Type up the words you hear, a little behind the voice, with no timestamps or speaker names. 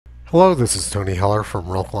Hello, this is Tony Heller from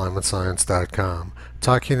RealClimateScience.com,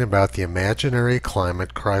 talking about the imaginary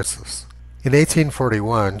climate crisis. In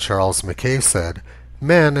 1841, Charles Mackay said,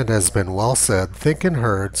 "Men, it has been well said, think in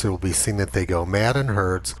herds. It will be seen that they go mad in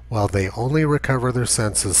herds, while they only recover their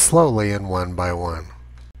senses slowly and one by one."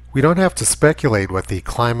 We don't have to speculate what the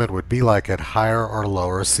climate would be like at higher or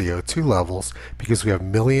lower CO2 levels because we have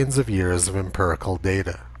millions of years of empirical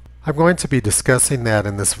data. I'm going to be discussing that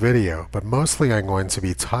in this video, but mostly I'm going to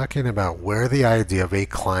be talking about where the idea of a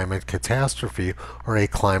climate catastrophe or a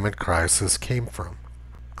climate crisis came from.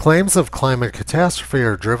 Claims of climate catastrophe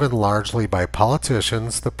are driven largely by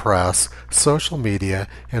politicians, the press, social media,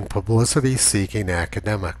 and publicity-seeking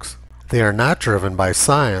academics. They are not driven by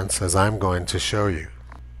science, as I'm going to show you.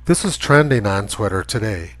 This is trending on Twitter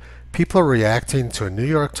today. People are reacting to a New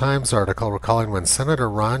York Times article recalling when Senator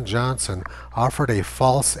Ron Johnson offered a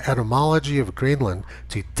false etymology of Greenland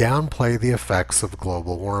to downplay the effects of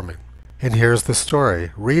global warming. And here's the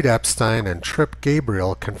story. Reed Epstein and Trip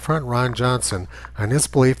Gabriel confront Ron Johnson on his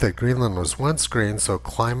belief that Greenland was once green, so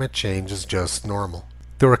climate change is just normal.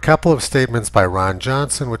 There were a couple of statements by Ron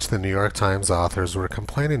Johnson which the New York Times authors were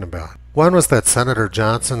complaining about. One was that Senator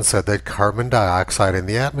Johnson said that carbon dioxide in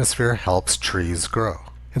the atmosphere helps trees grow.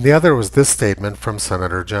 And the other was this statement from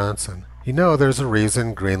Senator Johnson. "You know, there's a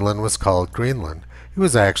reason Greenland was called Greenland. It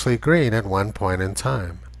was actually green at one point in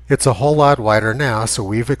time. It's a whole lot whiter now, so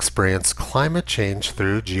we've experienced climate change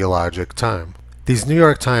through geologic time." These New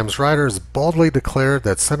York Times writers boldly declared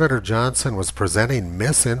that Senator Johnson was presenting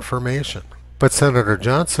misinformation. But Senator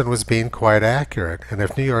Johnson was being quite accurate, and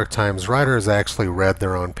if New York Times writers actually read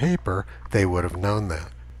their own paper, they would have known that.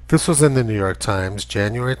 This was in the New York Times,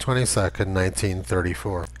 January 22,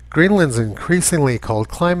 1934. Greenland's increasingly cold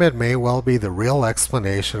climate may well be the real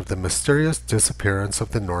explanation of the mysterious disappearance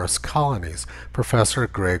of the Norse colonies, Professor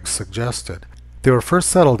Griggs suggested. They were first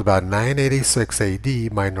settled about 986 AD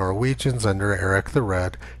by Norwegians under Eric the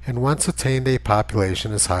Red and once attained a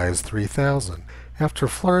population as high as 3,000. After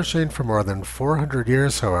flourishing for more than 400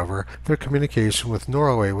 years, however, their communication with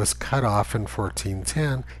Norway was cut off in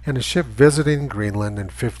 1410, and a ship visiting Greenland in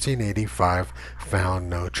 1585 found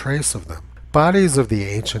no trace of them. Bodies of the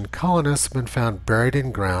ancient colonists have been found buried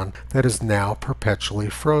in ground that is now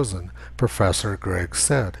perpetually frozen, Professor Griggs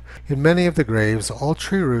said. In many of the graves, old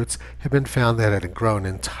tree roots have been found that had grown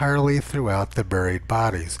entirely throughout the buried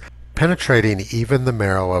bodies, penetrating even the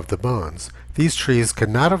marrow of the bones. These trees could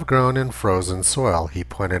not have grown in frozen soil, he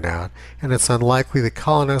pointed out, and it's unlikely the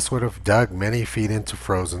colonists would have dug many feet into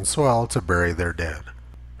frozen soil to bury their dead.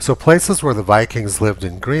 So places where the Vikings lived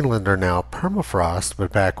in Greenland are now permafrost,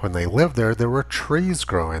 but back when they lived there were trees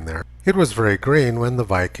growing there. It was very green when the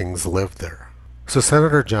Vikings lived there. So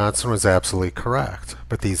Senator Johnson was absolutely correct,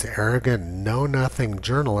 but these arrogant, know-nothing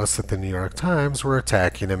journalists at the New York Times were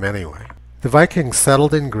attacking him anyway. The Vikings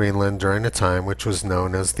settled in Greenland during a time which was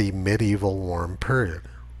known as the medieval warm period.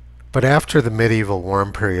 But after the medieval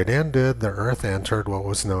warm period ended, the Earth entered what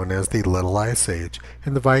was known as the Little Ice Age,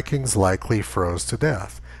 and the Vikings likely froze to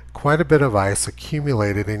death. Quite a bit of ice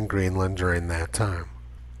accumulated in Greenland during that time.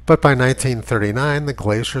 But by 1939, the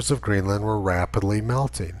glaciers of Greenland were rapidly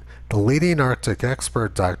melting. The leading Arctic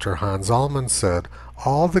expert, Dr. Hans Ullmann, said,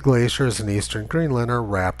 "All the glaciers in eastern Greenland are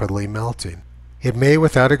rapidly melting." It may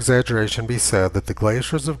without exaggeration be said that the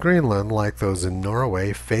glaciers of Greenland, like those in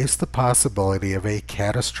Norway, face the possibility of a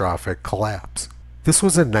catastrophic collapse. This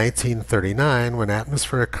was in 1939 when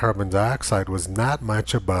atmospheric carbon dioxide was not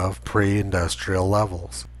much above pre-industrial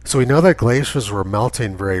levels. So we know that glaciers were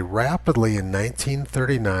melting very rapidly in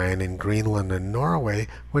 1939 in Greenland and Norway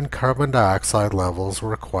when carbon dioxide levels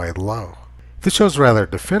were quite low. This shows rather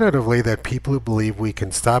definitively that people who believe we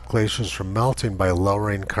can stop glaciers from melting by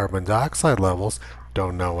lowering carbon dioxide levels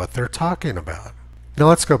don't know what they're talking about. Now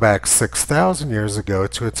let's go back 6,000 years ago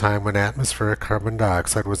to a time when atmospheric carbon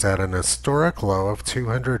dioxide was at an historic low of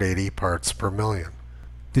 280 parts per million.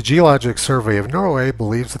 The Geologic Survey of Norway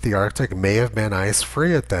believes that the Arctic may have been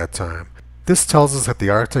ice-free at that time. This tells us that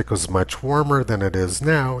the Arctic was much warmer than it is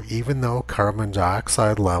now, even though carbon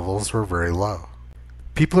dioxide levels were very low.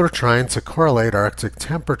 People who are trying to correlate Arctic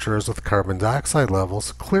temperatures with carbon dioxide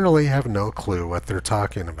levels clearly have no clue what they're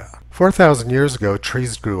talking about. 4,000 years ago,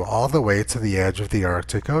 trees grew all the way to the edge of the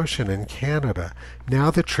Arctic Ocean in Canada.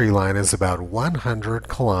 Now the tree line is about 100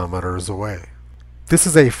 kilometers away. This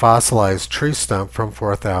is a fossilized tree stump from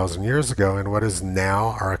 4,000 years ago in what is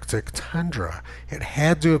now Arctic tundra. It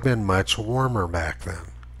had to have been much warmer back then.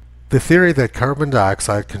 The theory that carbon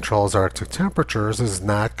dioxide controls Arctic temperatures is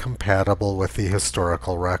not compatible with the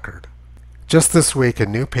historical record. Just this week, a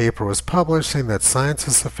new paper was published saying that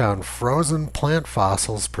scientists have found frozen plant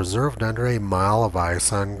fossils preserved under a mile of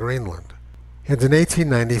ice on Greenland. And in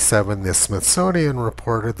 1897, the Smithsonian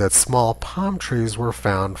reported that small palm trees were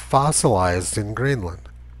found fossilized in Greenland.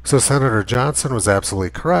 So Senator Johnson was absolutely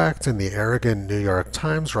correct, and the arrogant New York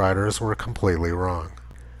Times writers were completely wrong.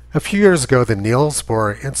 A few years ago, the Niels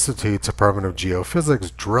Bohr Institute Department of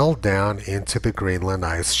Geophysics drilled down into the Greenland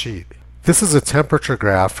ice sheet. This is a temperature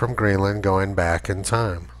graph from Greenland going back in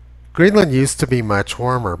time. Greenland used to be much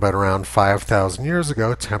warmer, but around 5,000 years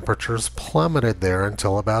ago, temperatures plummeted there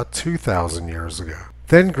until about 2,000 years ago.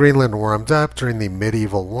 Then Greenland warmed up during the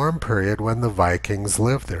medieval warm period when the Vikings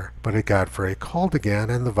lived there, but it got very cold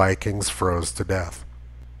again and the Vikings froze to death.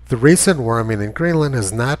 The recent warming in Greenland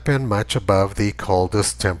has not been much above the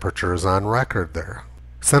coldest temperatures on record there.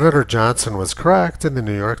 Senator Johnson was correct and the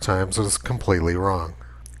New York Times was completely wrong.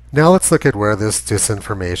 Now let's look at where this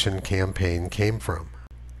disinformation campaign came from.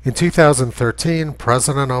 In 2013,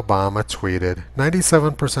 President Obama tweeted,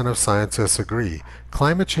 97% of scientists agree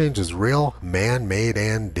climate change is real, man-made,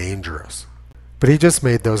 and dangerous. But he just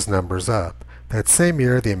made those numbers up. That same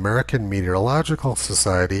year, the American Meteorological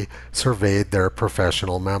Society surveyed their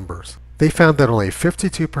professional members. They found that only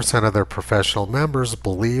 52% of their professional members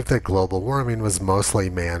believed that global warming was mostly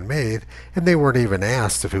man-made, and they weren't even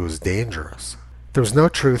asked if it was dangerous. There was no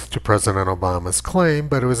truth to President Obama's claim,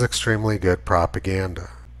 but it was extremely good propaganda.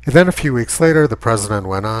 And then a few weeks later, the president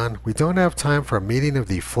went on, "We don't have time for a meeting of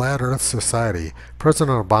the Flat Earth Society.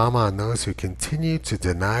 President Obama and those who continue to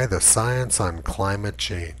deny the science on climate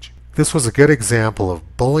change." This was a good example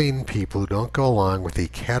of bullying people who don't go along with the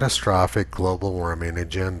catastrophic global warming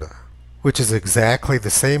agenda, which is exactly the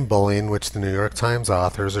same bullying which the New York Times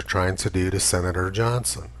authors are trying to do to Senator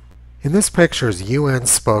Johnson. In this picture is UN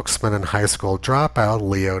spokesman and high school dropout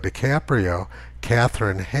Leo DiCaprio,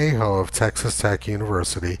 Katharine Hayhoe of Texas Tech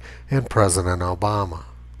University, and President Obama.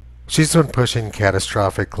 She's been pushing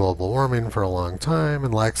catastrophic global warming for a long time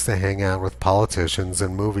and likes to hang out with politicians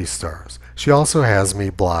and movie stars. She also has me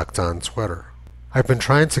blocked on Twitter. I've been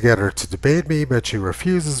trying to get her to debate me, but she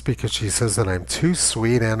refuses because she says that I'm too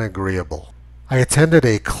sweet and agreeable. I attended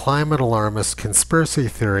a climate alarmist conspiracy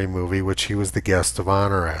theory movie which she was the guest of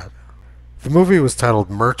honor at. The movie was titled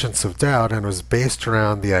Merchants of Doubt and was based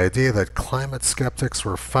around the idea that climate skeptics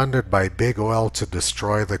were funded by big oil to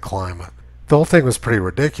destroy the climate. The whole thing was pretty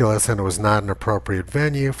ridiculous and it was not an appropriate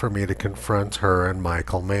venue for me to confront her and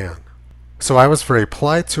Michael Mann. So I was very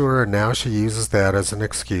polite to her and now she uses that as an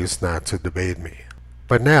excuse not to debate me.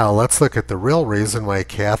 But now let's look at the real reason why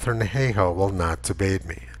Katharine Hayhoe will not debate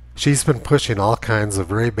me. She's been pushing all kinds of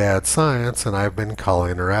very bad science and I've been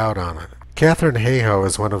calling her out on it. Katharine Hayhoe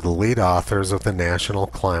is one of the lead authors of the National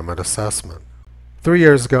Climate Assessment. 3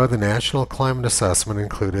 years ago, the National Climate Assessment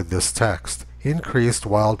included this text, "Increased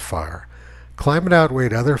wildfire. Climate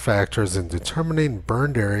outweighed other factors in determining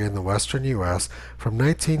burned area in the western U.S. from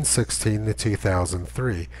 1916 to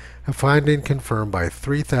 2003, a finding confirmed by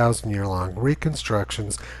 3,000-year-long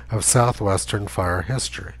reconstructions of southwestern fire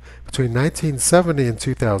history. Between 1970 and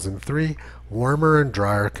 2003, warmer and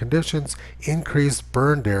drier conditions increased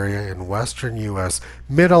burned area in western U.S.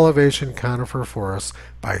 mid-elevation conifer forests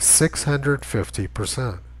by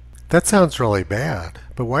 650%. That sounds really bad,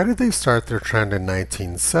 but why did they start their trend in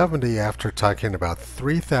 1970 after talking about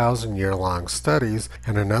 3,000-year-long studies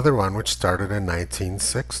and another one which started in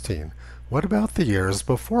 1916? What about the years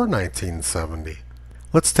before 1970?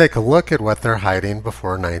 Let's take a look at what they're hiding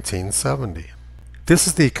before 1970. This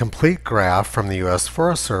is the complete graph from the U.S.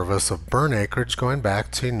 Forest Service of burn acreage going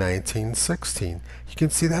back to 1916. You can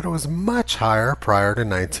see that it was much higher prior to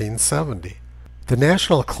 1970. The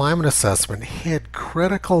National Climate Assessment hid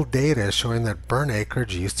critical data showing that burn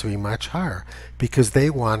acreage used to be much higher because they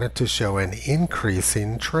wanted to show an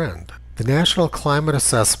increasing trend. The National Climate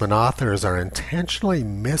Assessment authors are intentionally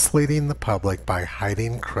misleading the public by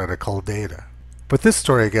hiding critical data. But this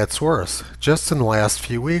story gets worse. Just in the last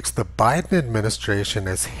few weeks, the Biden administration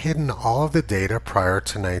has hidden all of the data prior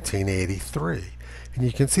to 1983. And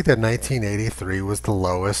you can see that 1983 was the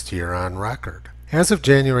lowest year on record. As of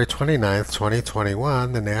January 29,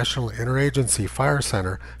 2021, the National Interagency Fire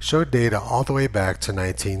Center showed data all the way back to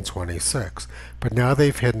 1926, but now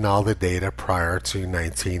they've hidden all the data prior to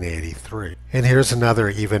 1983. And here's another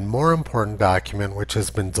even more important document which has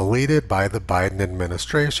been deleted by the Biden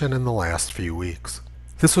administration in the last few weeks.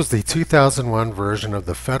 This was the 2001 version of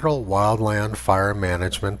the Federal Wildland Fire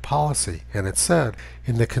Management Policy, and it said,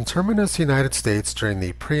 in the conterminous United States during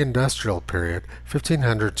the pre-industrial period,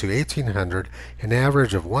 1500 to 1800, an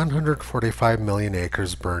average of 145 million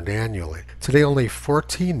acres burned annually. Today only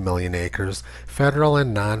 14 million acres, federal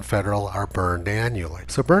and non-federal, are burned annually.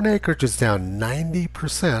 So burn acreage is down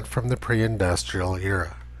 90% from the pre-industrial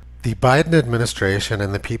era. The Biden administration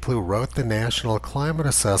and the people who wrote the National Climate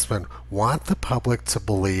Assessment want the public to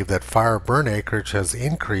believe that fire burn acreage has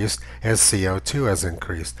increased as CO2 has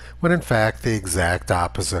increased, when in fact the exact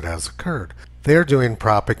opposite has occurred. They are doing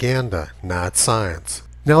propaganda, not science.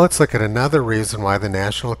 Now let's look at another reason why the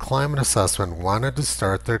National Climate Assessment wanted to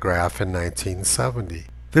start their graph in 1970.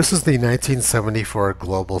 This is the 1974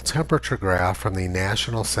 global temperature graph from the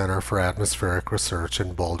National Center for Atmospheric Research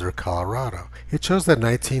in Boulder, Colorado. It shows that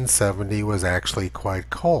 1970 was actually quite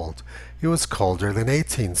cold. It was colder than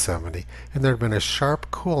 1870, and there had been a sharp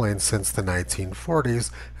cooling since the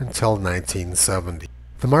 1940s until 1970.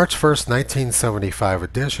 The March 1, 1975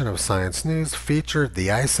 edition of Science News featured the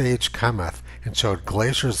Ice Age cometh and showed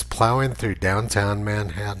glaciers plowing through downtown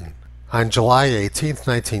Manhattan. On July 18,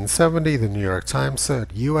 1970, the New York Times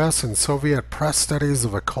said, U.S. and Soviet press studies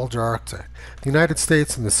of a colder Arctic. The United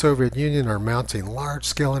States and the Soviet Union are mounting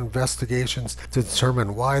large-scale investigations to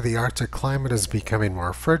determine why the Arctic climate is becoming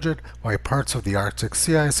more frigid, why parts of the Arctic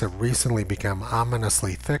sea ice have recently become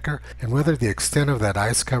ominously thicker, and whether the extent of that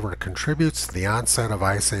ice cover contributes to the onset of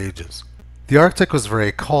ice ages. The Arctic was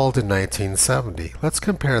very cold in 1970. Let's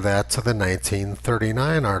compare that to the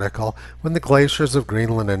 1939 article when the glaciers of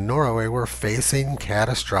Greenland and Norway were facing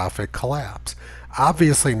catastrophic collapse.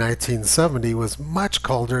 Obviously 1970 was much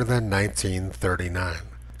colder than 1939.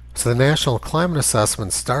 So the National Climate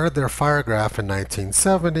Assessment started their fire graph in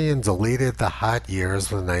 1970 and deleted the hot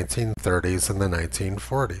years of the 1930s and the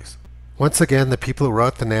 1940s. Once again, the people who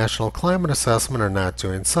wrote the National Climate Assessment are not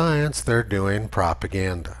doing science, they're doing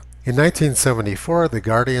propaganda. In 1974, The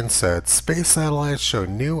Guardian said, space satellites show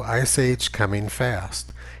new ice age coming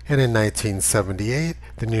fast. And in 1978,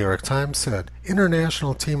 The New York Times said,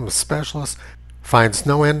 international team of specialists finds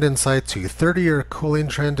no end in sight to 30-year cooling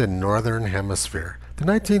trend in northern hemisphere. The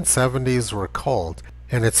 1970s were cold,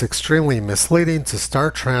 and it's extremely misleading to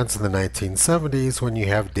start trends in the 1970s when you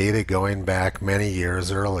have data going back many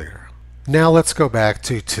years earlier. Now let's go back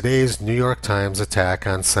to today's New York Times attack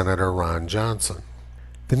on Senator Ron Johnson.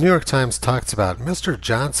 The New York Times talks about Mr.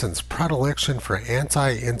 Johnson's predilection for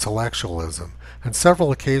anti-intellectualism. On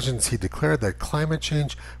several occasions he declared that climate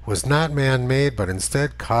change was not man-made but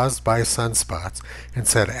instead caused by sunspots, and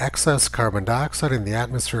said excess carbon dioxide in the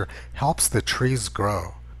atmosphere helps the trees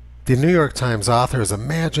grow. The New York Times authors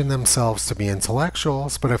imagine themselves to be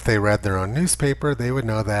intellectuals, but if they read their own newspaper they would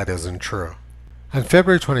know that isn't true. On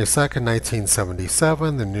February 22,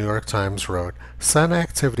 1977, the New York Times wrote, sun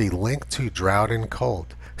activity linked to drought and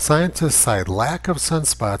cold. Scientists cite lack of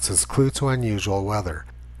sunspots as clue to unusual weather.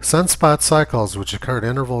 Sunspot cycles, which occur at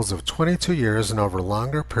intervals of 22 years and over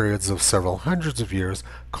longer periods of several hundreds of years,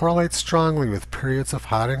 correlate strongly with periods of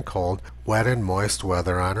hot and cold, wet and moist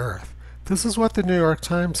weather on Earth. This is what the New York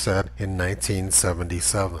Times said in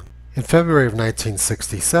 1977. In February of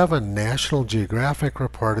 1967, National Geographic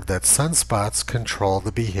reported that sunspots control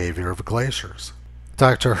the behavior of glaciers.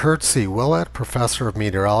 Dr. Herd C. Willett, professor of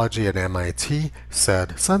meteorology at MIT, said,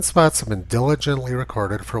 sunspots have been diligently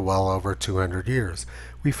recorded for well over 200 years.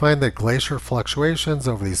 We find that glacier fluctuations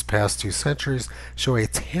over these past 2 centuries show a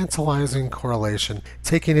tantalizing correlation,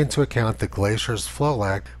 taking into account the glacier's flow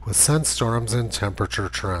lag with sunstorms and temperature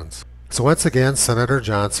trends. So once again, Senator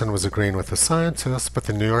Johnson was agreeing with the scientists, but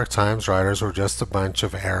the New York Times writers were just a bunch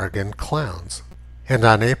of arrogant clowns. And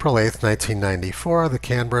on April 8, 1994, the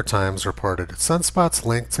Canberra Times reported, sunspots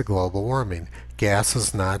linked to global warming. Gas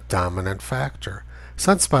is not dominant factor.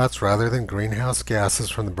 Sunspots, rather than greenhouse gases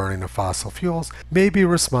from the burning of fossil fuels, may be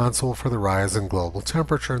responsible for the rise in global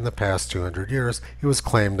temperature in the past 200 years, it was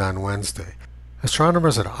claimed on Wednesday.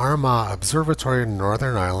 Astronomers at Armagh Observatory in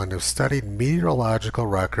Northern Ireland have studied meteorological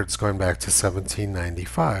records going back to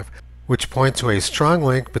 1795, which point to a strong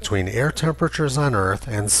link between air temperatures on Earth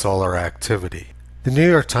and solar activity. The New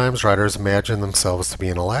York Times writers imagine themselves to be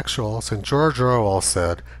intellectuals, and George Orwell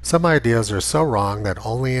said, some ideas are so wrong that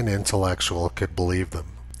only an intellectual could believe them.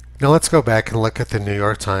 Now let's go back and look at the New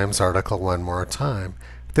York Times article one more time.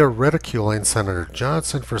 They're ridiculing Senator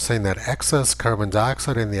Johnson for saying that excess carbon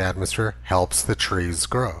dioxide in the atmosphere helps the trees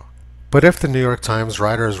grow. But if the New York Times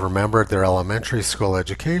writers remembered their elementary school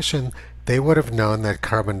education, they would have known that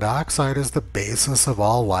carbon dioxide is the basis of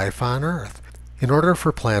all life on Earth. In order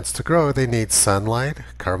for plants to grow, they need sunlight,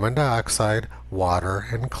 carbon dioxide, water,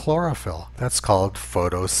 and chlorophyll. That's called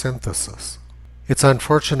photosynthesis. It's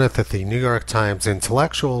unfortunate that the New York Times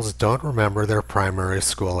intellectuals don't remember their primary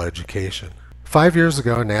school education. 5 years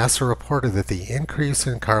ago, NASA reported that the increase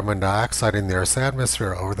in carbon dioxide in the Earth's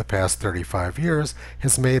atmosphere over the past 35 years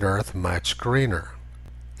has made Earth much greener.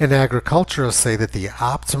 And agriculturists say that the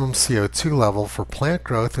optimum CO2 level for plant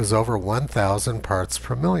growth is over 1,000 parts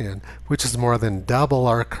per million, which is more than double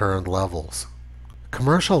our current levels.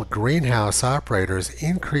 Commercial greenhouse operators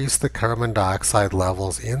increase the carbon dioxide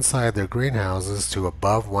levels inside their greenhouses to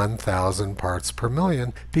above 1,000 parts per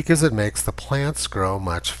million because it makes the plants grow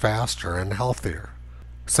much faster and healthier.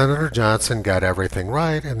 Senator Johnson got everything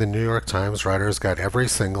right, and the New York Times writers got every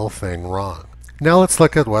single thing wrong. Now let's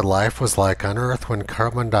look at what life was like on Earth when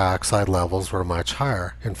carbon dioxide levels were much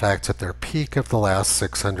higher, in fact at their peak of the last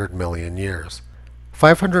 600 million years.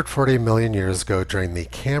 540 million years ago during the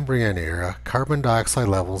Cambrian era, carbon dioxide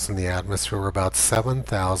levels in the atmosphere were about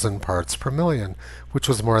 7,000 parts per million, which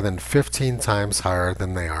was more than 15 times higher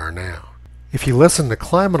than they are now. If you listened to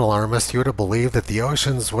climate alarmists, you would have believed that the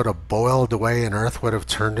oceans would have boiled away and Earth would have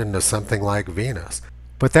turned into something like Venus.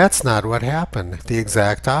 But that's not what happened. The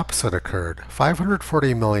exact opposite occurred.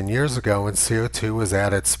 540 million years ago, when CO2 was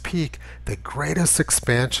at its peak, the greatest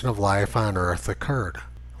expansion of life on Earth occurred.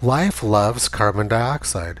 Life loves carbon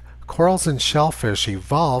dioxide. Corals and shellfish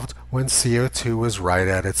evolved when CO2 was right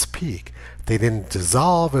at its peak. They didn't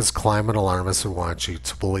dissolve as climate alarmists would want you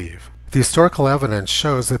to believe. The historical evidence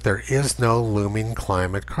shows that there is no looming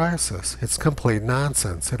climate crisis. It's complete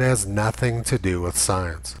nonsense. It has nothing to do with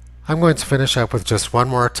science. I'm going to finish up with just one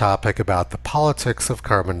more topic about the politics of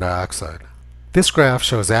carbon dioxide. This graph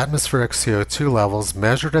shows atmospheric CO2 levels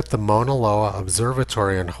measured at the Mauna Loa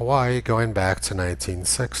Observatory in Hawaii going back to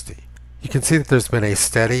 1960. You can see that there's been a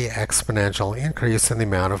steady exponential increase in the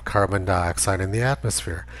amount of carbon dioxide in the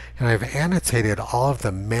atmosphere, and I've annotated all of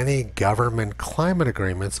the many government climate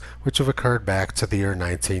agreements which have occurred back to the year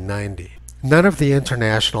 1990. None of the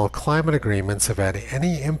international climate agreements have had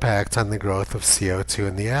any impact on the growth of CO2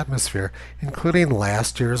 in the atmosphere, including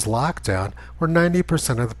last year's lockdown, where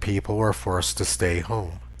 90% of the people were forced to stay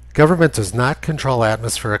home. Government does not control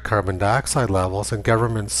atmospheric carbon dioxide levels, and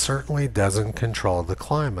government certainly doesn't control the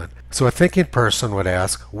climate. So a thinking person would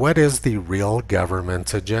ask, what is the real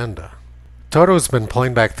government agenda? Toto has been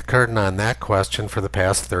pulling back the curtain on that question for the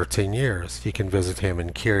past 13 years. You can visit him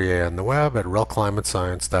and Kyrie on the web at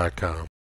realclimatescience.com.